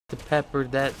the pepper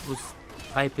that was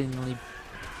pipingly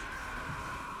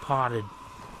potted.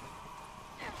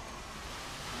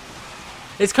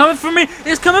 It's coming for me!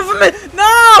 It's coming for me!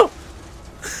 No!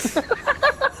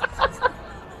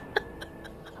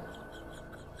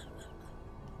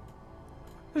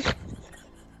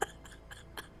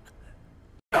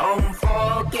 Don't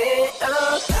forget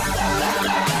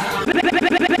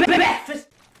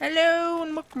hello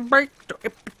and welcome back to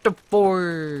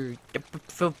Pt.4.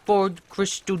 Pt.4,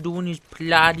 Chris still doing his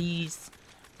Pilates.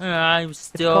 I'm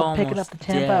still almost picking up the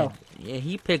tempo. dead. Yeah,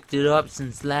 he picked it up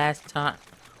since last time.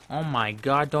 Oh my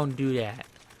god, don't do that.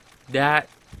 That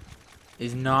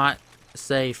is not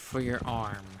safe for your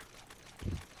arm.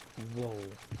 Whoa.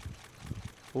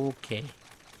 Okay.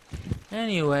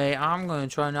 Anyway, I'm gonna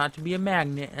try not to be a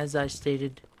magnet, as I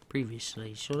stated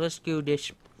previously. So let's do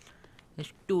this.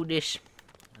 Let's do this.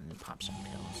 And then pop some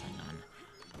pills. Hang on.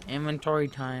 Inventory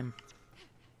time.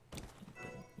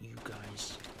 You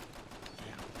guys.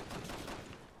 Yeah.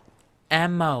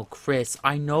 Ammo, Chris.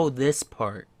 I know this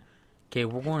part. Okay,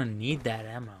 we're gonna need that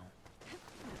ammo.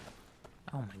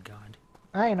 Oh my god.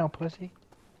 I ain't no pussy.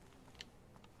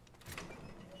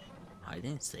 I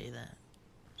didn't say that.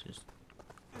 Just.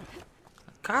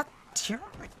 God damn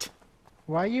it.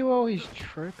 Why you always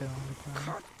tripping all the time?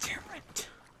 God damn it.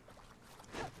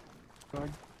 God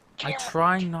I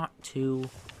try not to.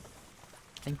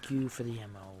 Thank you for the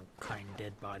ammo, kind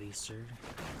dead body, sir.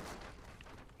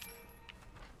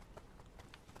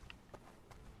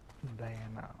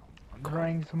 Damn,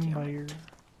 grind some beer.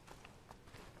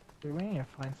 Dude, we need to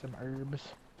find some herbs.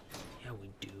 Yeah, we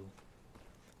do.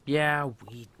 Yeah,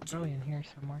 we do. Probably in here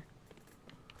somewhere.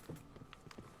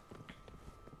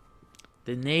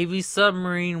 The Navy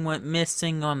submarine went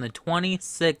missing on the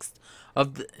 26th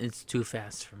of the... It's too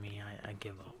fast for me. I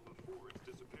give up.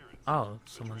 Oh,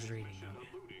 someone's reading.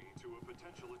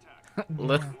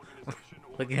 Okay.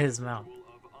 Look at his mouth.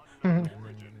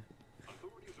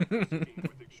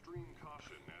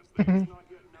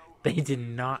 They did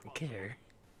not care.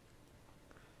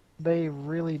 They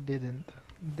really didn't.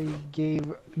 They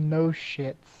gave no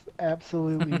shits.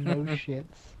 Absolutely no shits.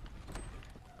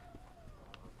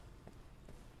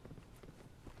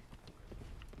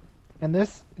 And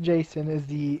this, Jason, is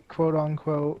the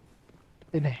quote-unquote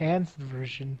enhanced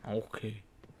version. Okay.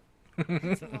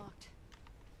 It's locked.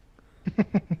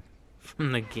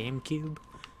 From the GameCube?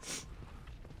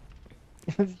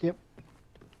 Yep.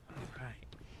 Alright.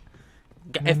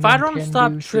 If I don't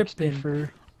stop tripping,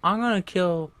 64. I'm gonna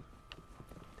kill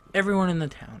everyone in the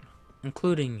town,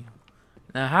 including you.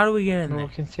 Now, how do we get in Well,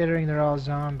 there? considering they're all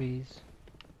zombies.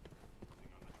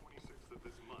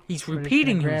 He's We're just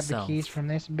repeating gonna grab himself. the keys from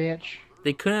this bitch.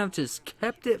 They couldn't have just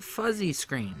kept it fuzzy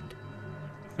screened.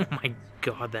 Oh my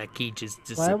god, that key just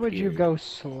disappeared. Why would you go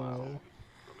slow?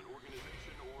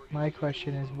 My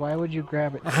question is, why would you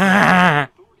grab it?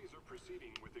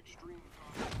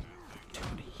 Dude,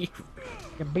 he...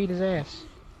 You beat his ass.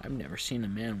 I've never seen a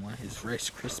man want his Rice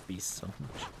Krispies so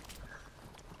much.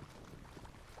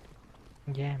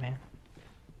 Yeah, man.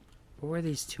 What were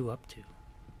these two up to?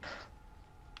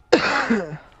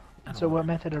 So what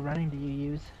method of running do you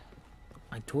use?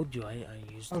 I told you I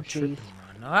used Oh, the trip jeez.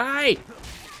 and run. Hey!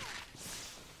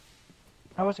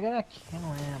 I was gonna kill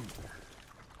him.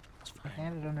 It's I fine.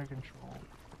 had it under control.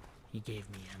 He gave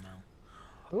me ammo.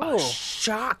 Ooh. A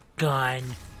shotgun!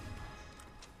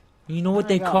 You know what I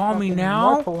they got call me fucking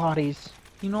now? More Pilates.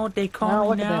 You know what they Now call me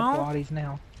look at that now? Pilates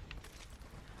now.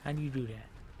 How do you do that?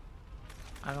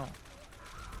 I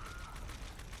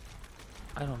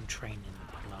don't train in Pilates.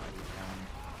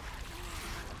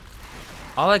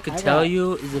 All I could I tell got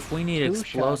you is if we need 2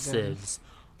 explosives,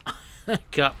 I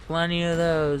got plenty of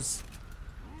those.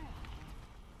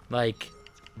 Like,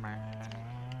 I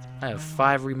have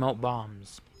 5 remote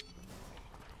bombs.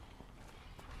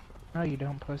 No, you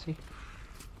don't, pussy.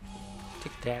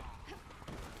 Tic tac.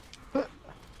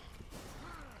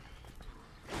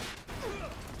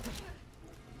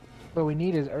 What we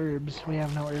need is herbs. We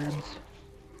have no herbs.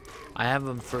 I have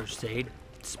a first aid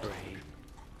spray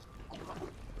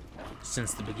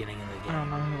since the beginning of the I game. don't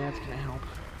know how that's gonna help.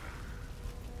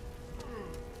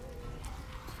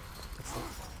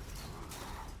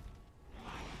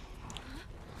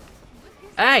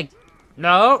 Hey!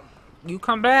 No! You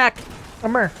come back!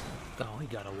 Come here. Oh, he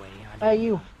got away. Hey,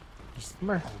 you. He's- Come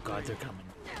here. Oh god, they're coming.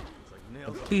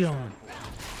 Beat on him.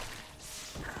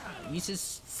 You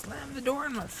just slammed the door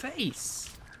in my face.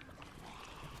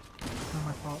 Not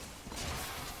my fault.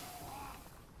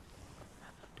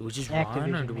 Do we just run or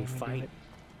Activision do we made me do fight? it.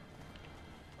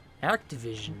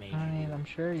 Activision maybe. I mean, I'm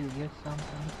sure you get something.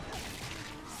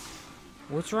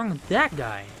 What's wrong with that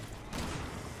guy?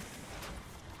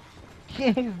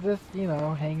 He's just, you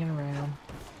know, hanging around.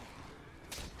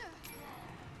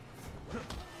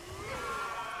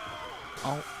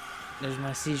 Oh, there's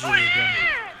my seizures again.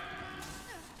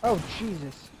 Oh,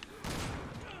 Jesus.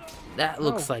 That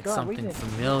looks Oh, like God, we something didn't-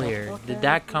 familiar. what the Did fuck that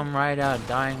happened? come right out of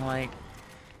Dying Light?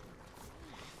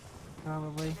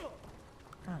 Probably.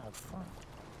 Oh, fuck.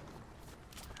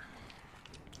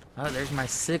 Oh, there's my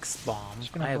 6th bomb.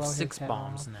 Just gonna I have blow his 6 head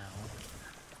bombs off. now.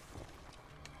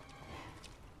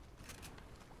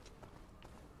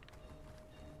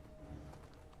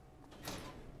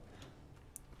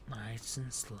 Nice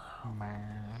and slow.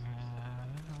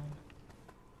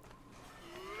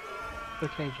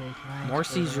 Okay, Jake. Nice. More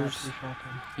For the last seizures. two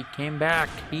shotguns. He came back.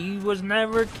 He was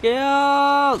never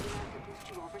killed!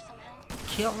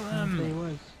 Kill Didn't say he him!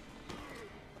 was.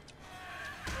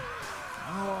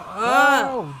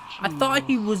 Oh, I thought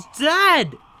he was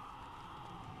dead!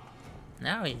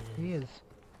 Now he is. He is.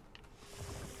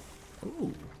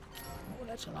 Ooh. Oh,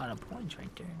 that's a lot of points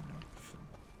right there.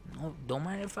 No, don't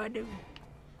mind if I do.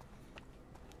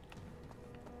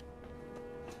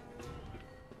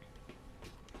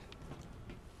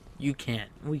 You can't.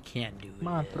 We can't do it. Come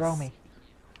on, throw me.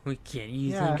 We can't.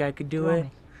 You Yeah, think I could do throw it?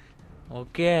 me.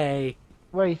 Okay.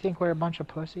 What, you think we're a bunch of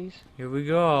pussies? Here we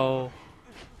go.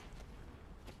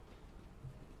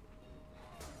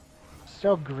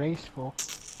 So graceful.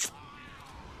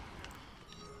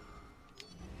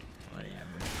 Whatever.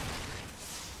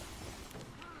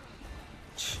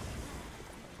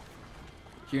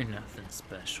 You're nothing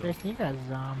special. Jake, you got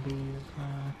zombies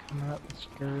coming up the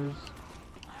stairs.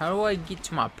 How do I get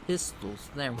to my pistols?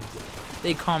 There we go.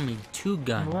 They call me Two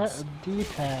Guns. What a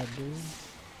D-pad, dude.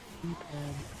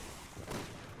 D-pad.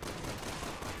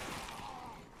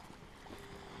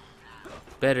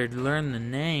 Better learn the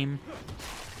name.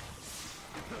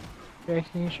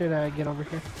 Jason, you should get over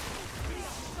here.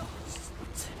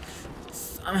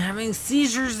 I'm having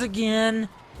seizures again.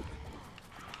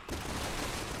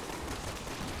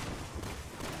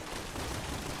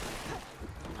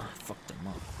 I fucked them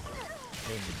up.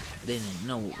 They didn't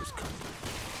know what was coming.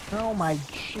 Oh my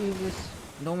Jesus.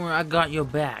 Don't worry, I got your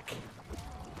back.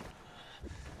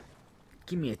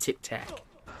 Give me a Tic Tac.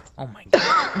 Oh my god.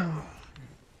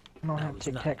 I don't That have was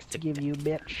Tic not Tacs to Tic give Tac. you,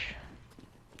 bitch.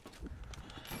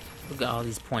 Look at all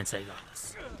these points I got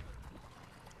us.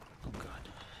 Oh god.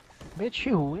 Bitch,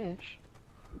 you wish.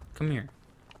 Come here.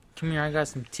 Come here, I got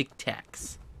some Tic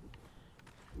Tacs.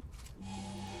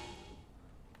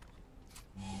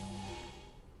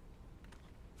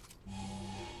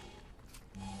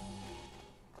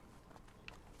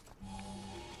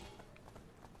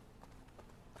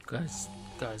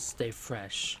 Gotta stay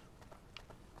fresh.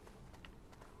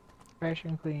 Fresh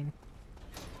and clean.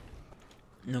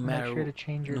 No Make matter sure to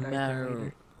change your no diaper matter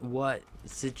later. what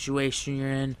situation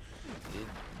you're in,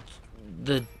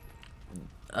 the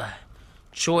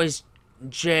Choice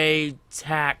J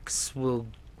tax will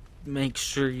make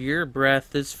sure your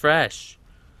breath is fresh.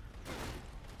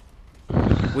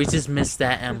 We just missed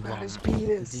that emblem.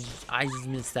 I just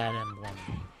missed that emblem.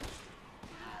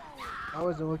 I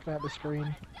wasn't looking at the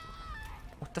screen.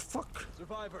 What the fuck?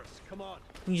 Survivors, come on.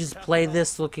 You just play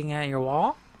this looking at your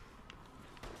wall?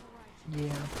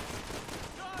 Yeah.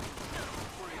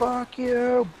 Fuck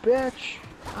you, bitch.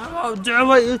 I won't do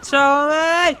what you tell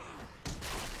me!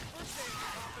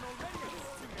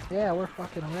 Yeah, we're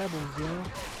fucking rebels, yo.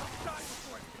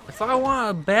 If I want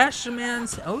to bash a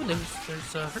man's... Oh, there's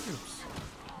herbs.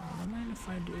 Don't mind if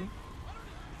I do.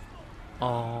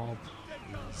 Oh,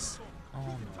 please. Oh,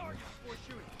 no.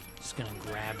 Just gonna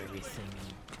grab everything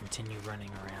and continue running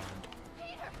around.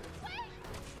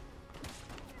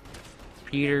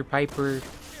 Peter Piper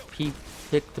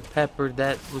picked the pepper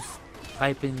that was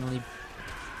pipingly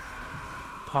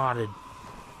potted.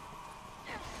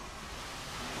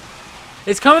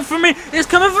 It's coming for me! It's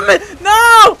coming for me!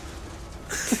 No!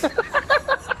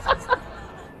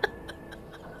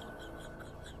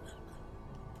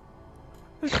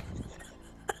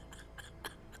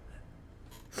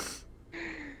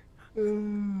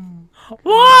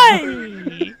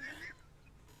 Why?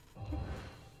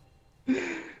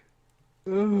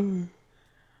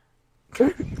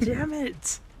 Damn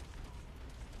it!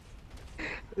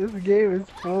 This game is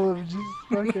full of just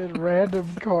fucking random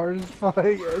cars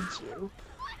flying at you.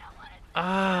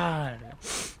 Ah.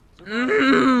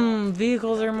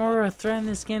 Vehicles are more of a threat in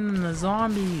this game than the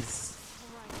zombies.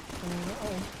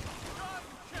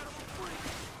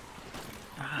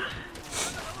 Ah.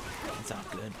 It's all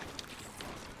good.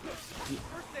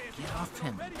 Get off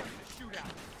him.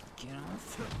 Get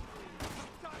off him.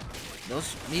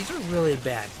 These are really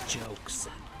bad jokes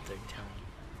that they're telling.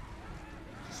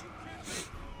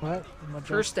 What?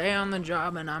 First day on the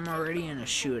job and I'm already in a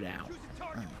shootout.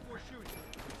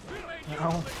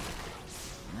 No,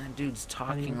 That dude's I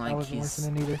talking I like wasn't he's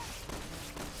listening either.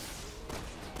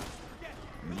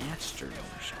 master or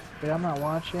something. But I'm not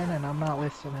watching and I'm not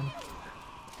listening.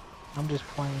 I'm just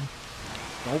playing.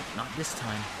 Nope, not this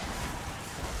time.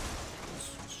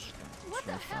 What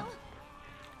the hell?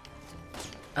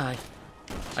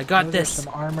 I got Those are this. some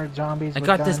armored zombies I with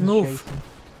got this guns, move. Jason.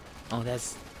 Oh,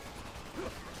 that's.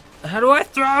 How do I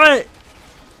throw it?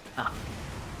 Ah,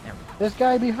 there we go. This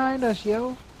guy behind us,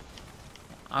 yo.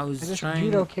 I was just trying.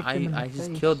 judo kicked him in the I just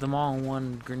face. killed them all in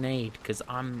one grenade because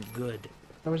I'm good.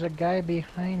 There was a guy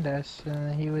behind us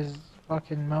and he was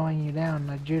fucking mowing you down.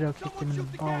 I judo kicked him in the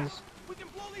balls.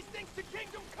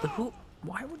 But who?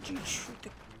 Why would you shoot the?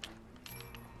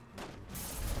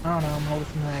 I don't know, I'm holding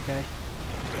from that guy.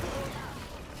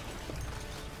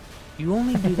 You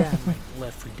only do that in like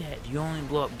Left 4 Dead. You only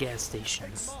blow up gas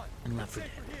stations in Left 4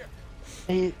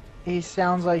 Dead. He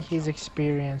sounds like he's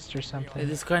experienced or Hey, something.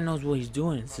 this guy knows what he's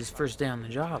doing. It's his first day on the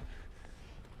job.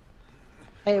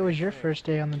 Hey, it was your first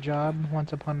day on the job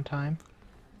once upon a time.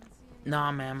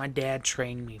 Nah, man, my dad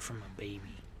trained me from a baby.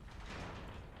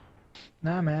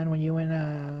 Nah, man, when you went,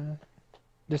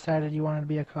 decided you wanted to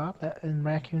be a cop, that in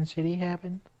Raccoon City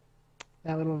happened.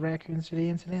 That little Raccoon City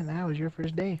incident, that was your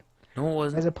first day. No, it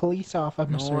wasn't. As a police officer.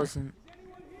 No, it wasn't.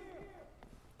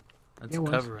 That's It a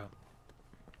was. cover-up.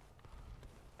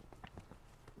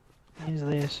 Is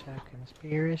this a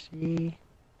conspiracy?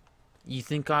 You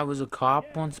think I was a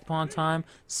cop once upon a time?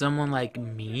 Someone like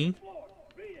me?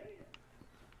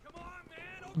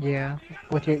 Yeah,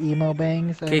 with your emo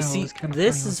bangs. I Okay, know, it see, was kinda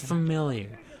this funny is looking.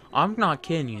 familiar. I'm not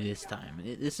kidding you this time.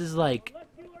 This is like,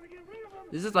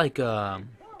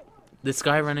 this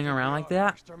guy running around like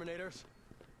that.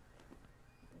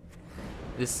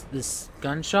 This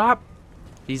gun shop,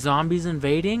 these zombies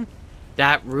invading,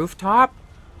 that rooftop.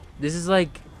 This is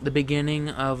like the beginning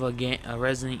of a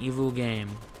Resident Evil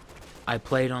game I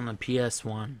played on the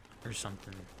PS1 or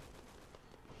something.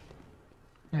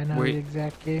 I know the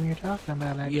exact game you're talking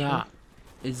about, actually. Yeah,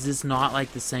 is this not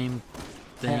like the same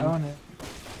thing? I own it.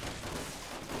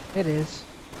 It is,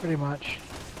 pretty much.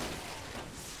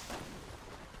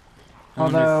 I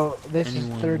wonder Although, if this is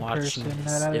anyone third watching person.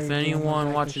 this- That other if game was anyone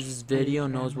like a watches this video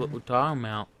straight knows what camera. we're talking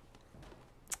about,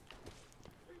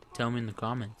 tell me in the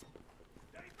comments.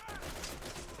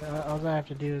 All I have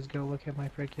to do is go look at my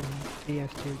freaking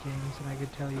PS2 games and I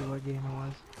could tell you what game it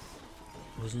was.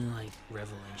 Wasn't it like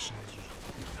Revelations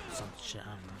or some shit? I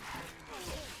don't know.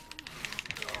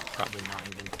 Probably not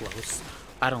even close.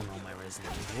 I don't know my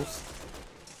Resident Evils.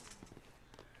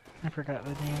 I forgot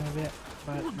the name of it,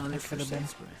 but Another it could have first been. aid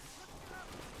spray.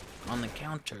 On the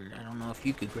counter. I don't know if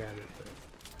you could grab it, but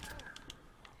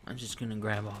I'm just gonna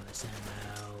grab all this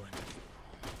ammo and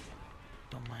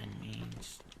don't mind me.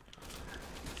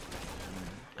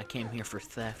 I came here for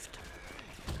theft.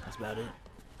 That's about it.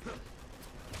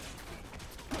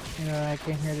 You know what I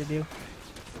came here to do?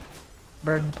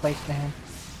 Burden placed to him.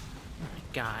 Oh my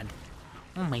god.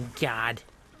 Oh my god.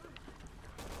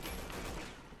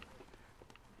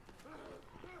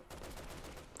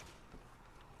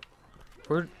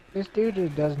 This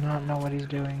dude does not know what he's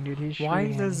doing, dude. He's Why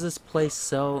shooting does him. this place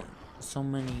sell so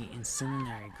many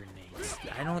incendiary grenades?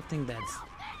 I don't think that's...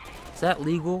 Is that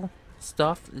legal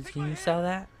stuff? Can you sell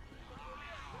that?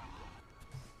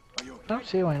 I don't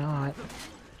see why not.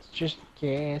 It's just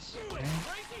gas, right?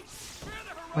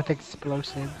 With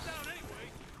explosives.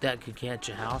 That could catch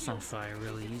a house on fire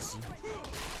really easy.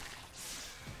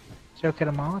 So could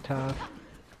a Molotov.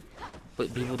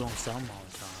 But people don't sell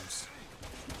Molotovs.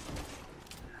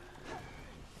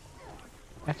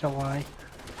 That's a lie.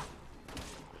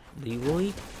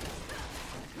 Legally?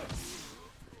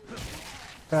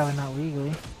 Probably not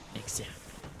legally. Exactly.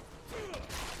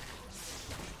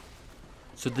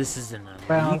 So this is an illegal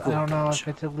Well, I don't know gun if shop.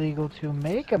 it's illegal to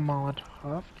make a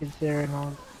Molotov, considering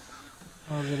all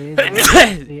it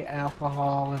is the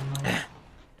alcohol and the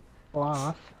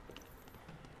cloth.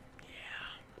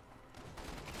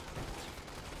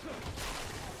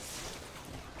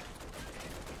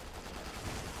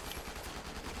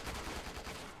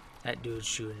 That dude's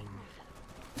shooting.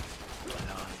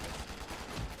 God.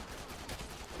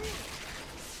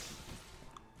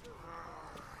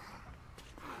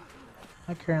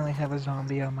 I currently have a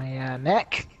zombie on my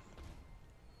neck.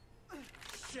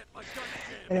 Shit, my gun's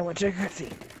jammed. Anyone check that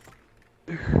seat?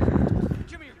 Give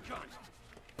me your gun.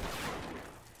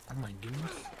 Oh my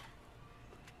goodness.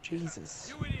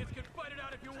 Jesus. You idiots can fight it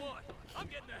out if you want. I'm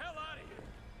getting the hell out of here.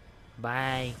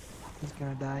 Bye. He's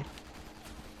gonna die.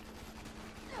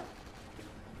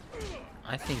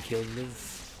 I think he'll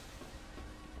live.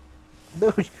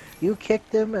 Dude, you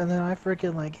kicked him, and then I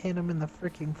freaking like hit him in the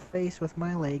freaking face with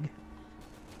my leg.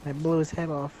 I blew his head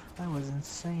off. That was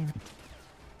insane.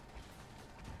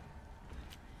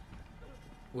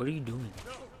 What are you doing?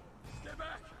 No! Stay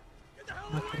back! Get the hell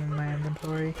out! Looking in my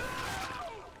inventory.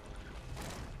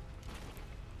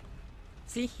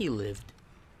 See, he lived.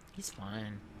 He's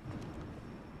fine.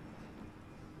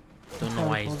 Don't know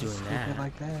why he's doing that.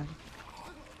 Like that.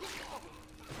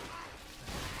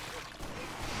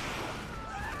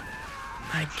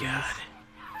 My God.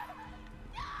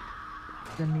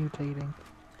 They're mutating.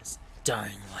 It's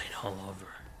dying light all over.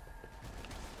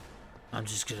 I'm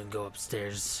just gonna go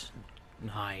upstairs and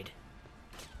hide.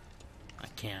 I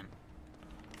can't.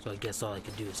 So I guess all I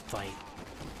could do is fight.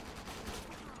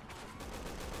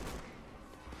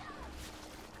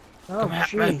 Oh, Come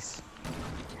at me. jeez.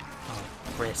 Oh,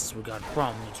 Chris, we got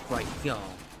problems right here.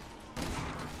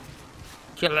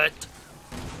 Kill it.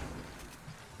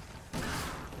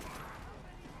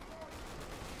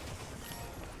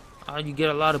 Oh, you get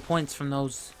a lot of points from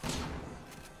those.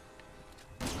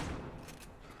 What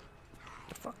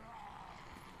the fuck?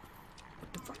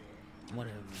 What the fuck?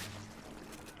 Whatever.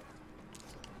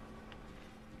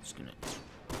 Just gonna.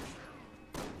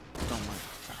 Don't mind.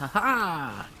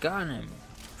 Haha! Got him.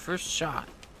 First shot.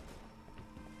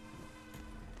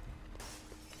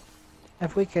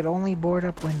 If we could only board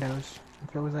up windows.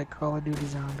 If it was like Call of Duty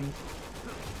Zombies.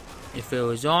 If it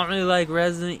was only like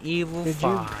Resident Evil Did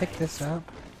 5. you pick this up?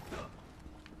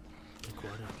 Pick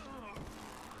what up?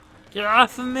 Get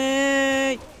off of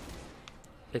me!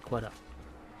 Pick what up?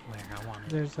 Where? I want it.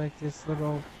 There's like this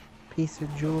little piece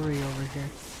of jewelry over here.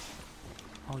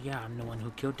 Oh yeah, I'm the one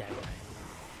who killed that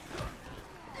guy.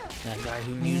 That guy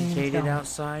who mutated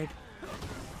outside.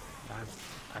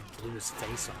 I blew his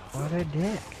face off. What a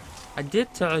dick. I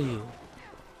did tell you.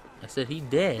 I said he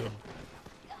dead.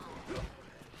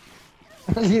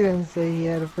 You didn't say he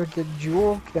had a freaking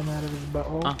jewel come out of his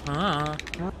butthole. Uh-huh.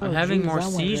 Oh, I'm having jeez, more I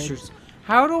went red. seizures.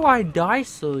 How do I die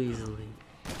so easily?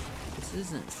 This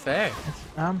isn't fair.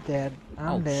 I'm dead. I'm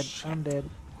Oh, dead. shit. I'm dead.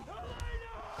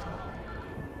 Am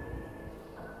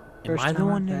First I the time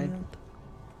one I've that died. yelled?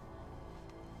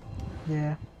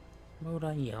 Yeah, Why would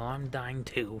I yell? I'm dying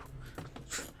too.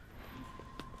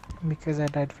 because I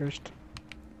died first.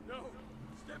 No!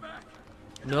 Stay back!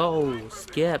 No,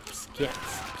 skip, skip,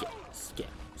 skip, skip,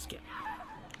 skip.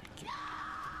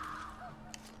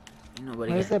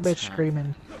 Nobody Why is that bitch time.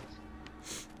 screaming?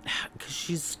 Cause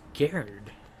she's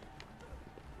scared.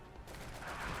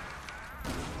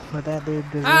 But that dude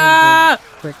deserves Ah!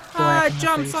 a quick Ah! slap It in the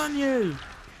jumps face. on you.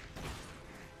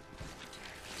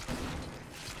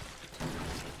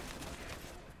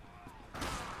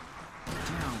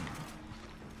 Down.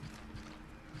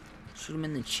 Shoot him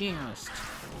in the chest.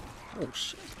 Oh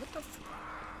shit! What the fuck?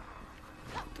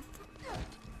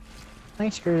 I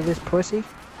ain't scared of this pussy.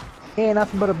 He ain't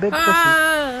nothing but a big pussy.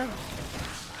 Ah!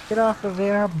 Get off of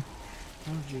him.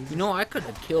 Oh, Jesus. You know, I could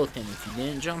have killed him if he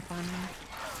didn't jump on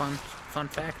me. Fun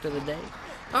fact of the day.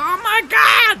 Oh my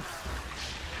God!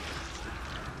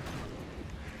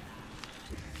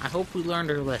 I hope we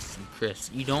learned our lesson, Chris.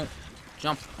 You don't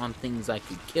jump on things I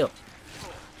could kill.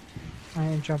 I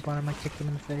didn't jump on him. I kicked him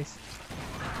in the face.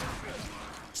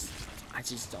 I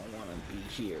just don't want to be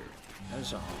here.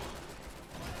 That's all.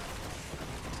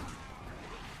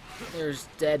 There's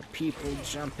dead people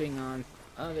jumping on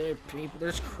other people.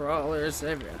 There's crawlers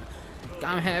everywhere.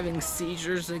 I'm having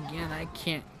seizures again. I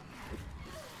can't.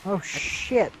 Oh,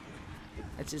 shit.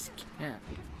 I just can't.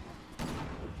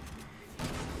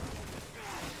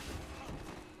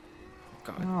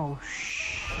 God. Oh,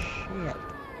 shit.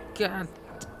 God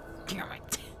damn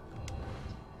it.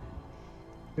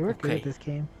 We were good Okay. at this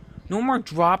game. No more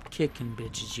drop kicking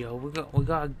bitches, yo. We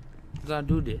gotta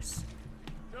do this.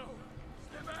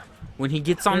 When he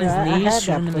gets on Yeah, I his had knees,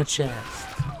 shoot that him in the pussy. chest.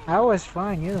 I was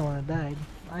fine. You're the one that died.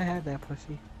 I had that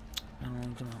pussy. I don't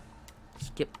want to come out.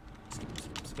 Skip, skip,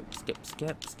 skip, skip,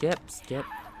 skip, skip, skip.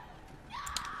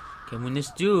 Okay, when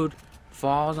this dude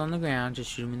falls on the ground,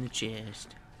 just shoot him in the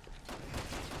chest.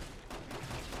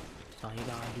 That's all you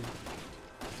gotta do.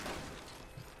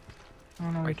 I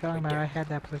don't know what Right- you're talking right about. there. I had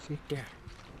that pussy. There.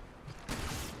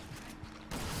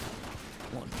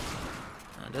 Well,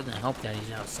 it doesn't help that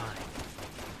he's outside.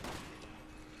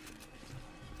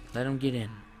 Let him get in.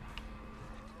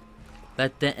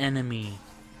 Let the enemy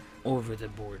over the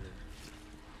border.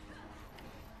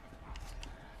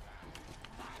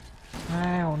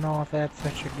 I don't know if that's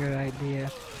such a good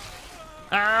idea.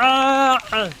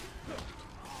 Ah!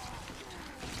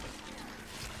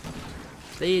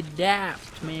 They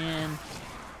adapt, man.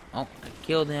 Oh, I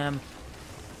killed him.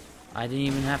 I didn't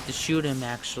even have to shoot him,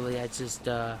 actually. I just,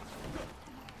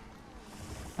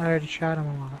 I already shot him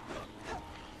a lot.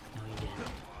 No, you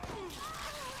didn't.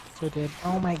 So did.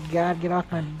 Oh my god, get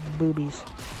off my boobies.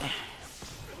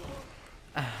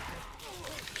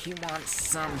 He wants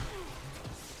some.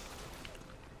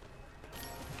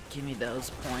 Give me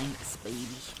those points, baby.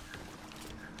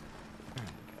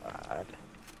 God.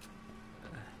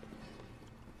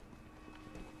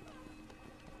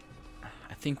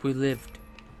 I think we lived.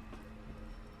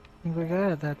 I think we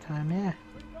got it that time, yeah.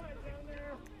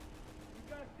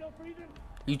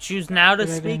 You choose now to But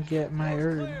I speak? didn't get my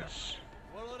herbs.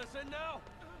 Wanna let us in now?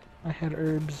 I had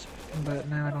herbs, but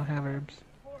now I don't have herbs.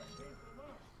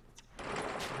 That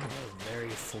was very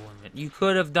full of it. You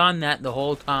could have done that the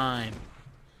whole time.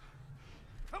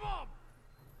 Come on!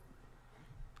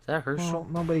 Is that Herschel? Well,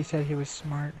 nobody said he was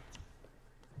smart.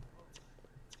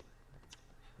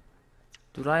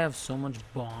 Dude, I have so much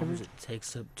bombs it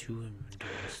takes up 2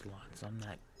 inventory slots. I'm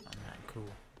that cool.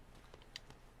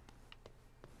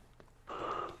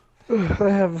 I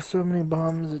have so many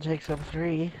bombs it takes up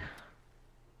 3.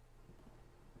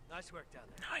 Nice work down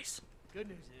there. Nice. Good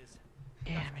news is,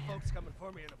 Yeah, got some man. folks coming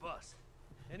for me in a bus.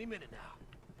 Any minute now.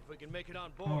 If we can make it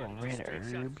on board. Oh, and red straight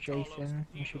shots herb, to Charles Jason.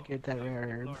 You should get that red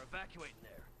herb. Or evacuating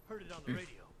there. Heard it on the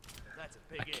radio. That's a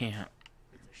big I can't.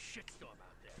 It's a shitstorm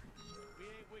out there. We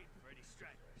ain't waiting for any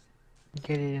stragglers.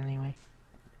 Get it anyway.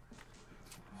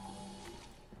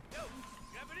 Yo,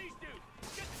 Japanese dude,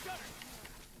 get the shutter.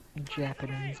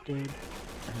 Japanese dude.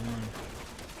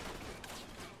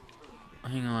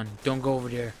 Hang on. Don't go over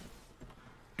there.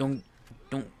 Don't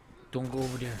go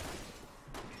over there.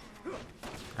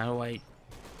 How do I?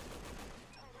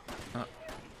 You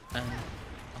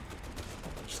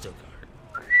still got her.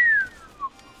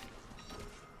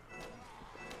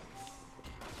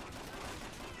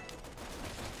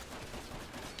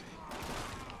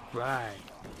 Right.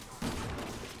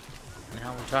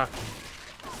 Now we're talking.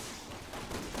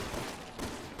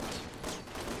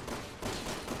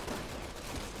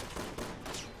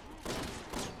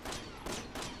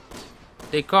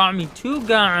 They call me 2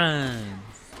 guns.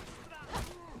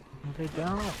 No, they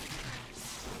don't.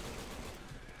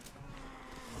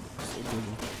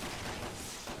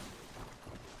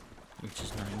 You're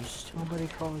just not used to it. Nobody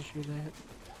calls you that.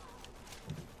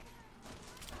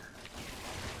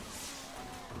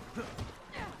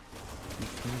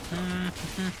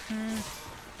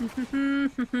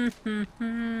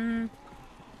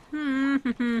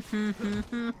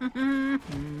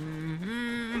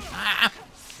 Ah!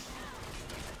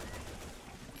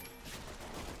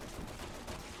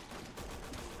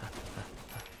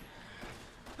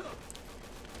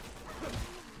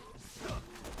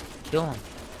 Kill him.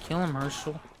 Kill him,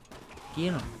 Herschel.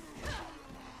 Get him.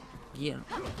 Get him.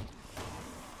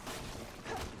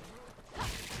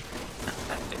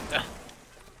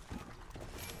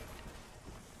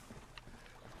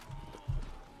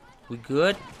 We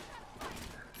good?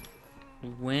 We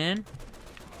win?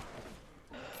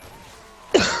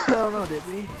 I don't know, did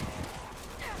we?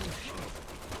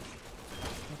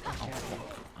 I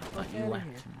thought you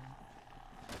whacked him.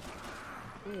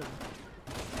 Good.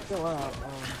 Chill out.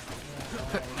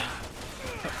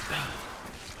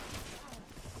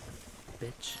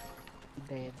 Bitch.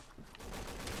 Dead.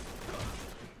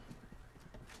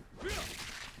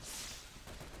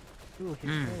 Ooh, he's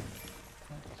dead.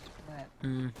 Flat.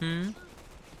 Mm-hmm.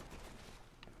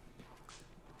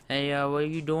 Hey, what are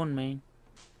you doing, man?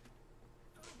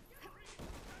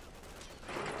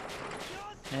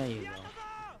 There you go.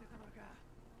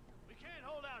 We can't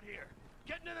hold out here.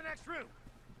 Get into the next room.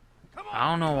 Come on. I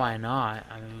don't know why not.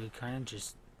 I mean, we kind of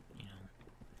just, you know,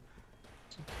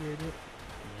 Secured it.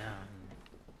 yeah.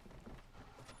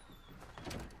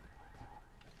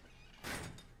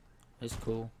 It's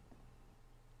cool.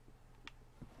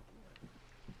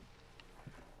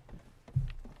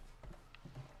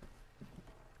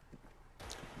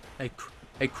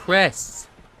 Hey, Chris.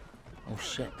 Oh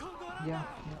shit. Yeah.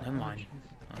 Never mind.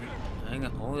 Hang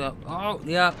on. Hold up. Oh,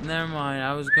 yeah. Never mind.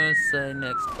 I was gonna say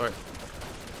next part.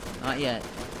 Not yet.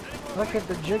 Look at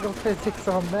the jiggle physics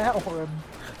on that one.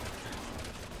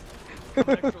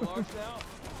 Extra large now.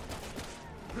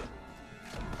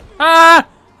 Ah!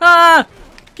 Ah!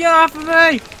 Get off of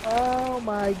me! Oh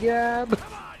my god.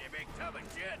 Come on, you big tub of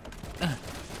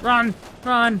shit. Run!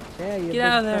 Run! Yeah, you Get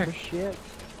out of big tub there. of shit.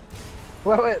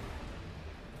 Blow it.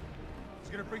 It's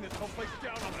gonna bring this whole place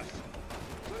down on us.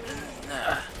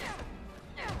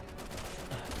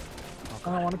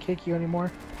 I don't want to kick you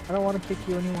anymore. I don't want to kick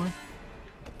you anymore.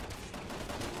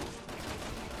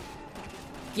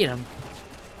 Get him.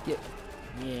 Get.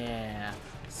 Yeah.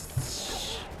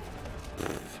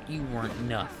 You weren't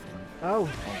nothing. Oh,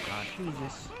 Oh god.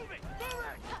 Jesus.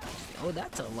 Oh,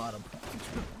 that's a lot of points.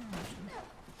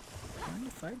 Mind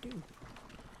if I do?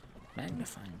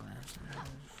 Magnifying glass.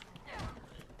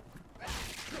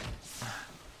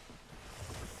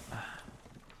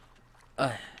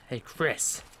 Hey,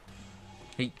 Chris.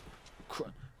 Hey,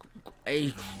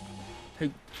 hey,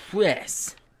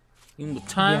 Chris. You know what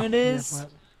time it is?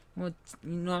 What?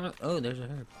 You know? Oh, there's a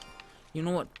herb. You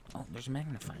know what? Oh, there's a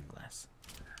magnifying glass.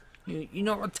 You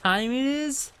know what time it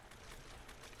is?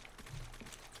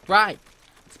 Right.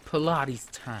 It's Pilates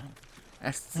time.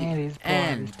 That's the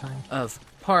end of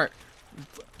part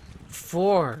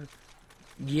 4.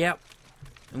 Yep.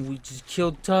 And we just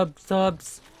killed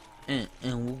Tubbs. And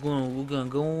we're gonna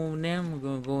go on them. We're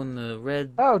gonna go in the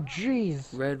red. Oh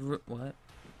jeez. What?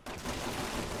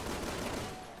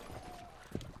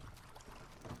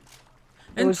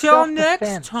 Until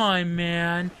next time,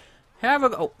 man. Have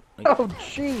a oh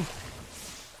jeez.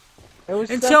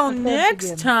 Until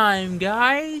next time,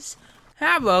 guys.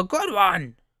 Have a good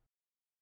one.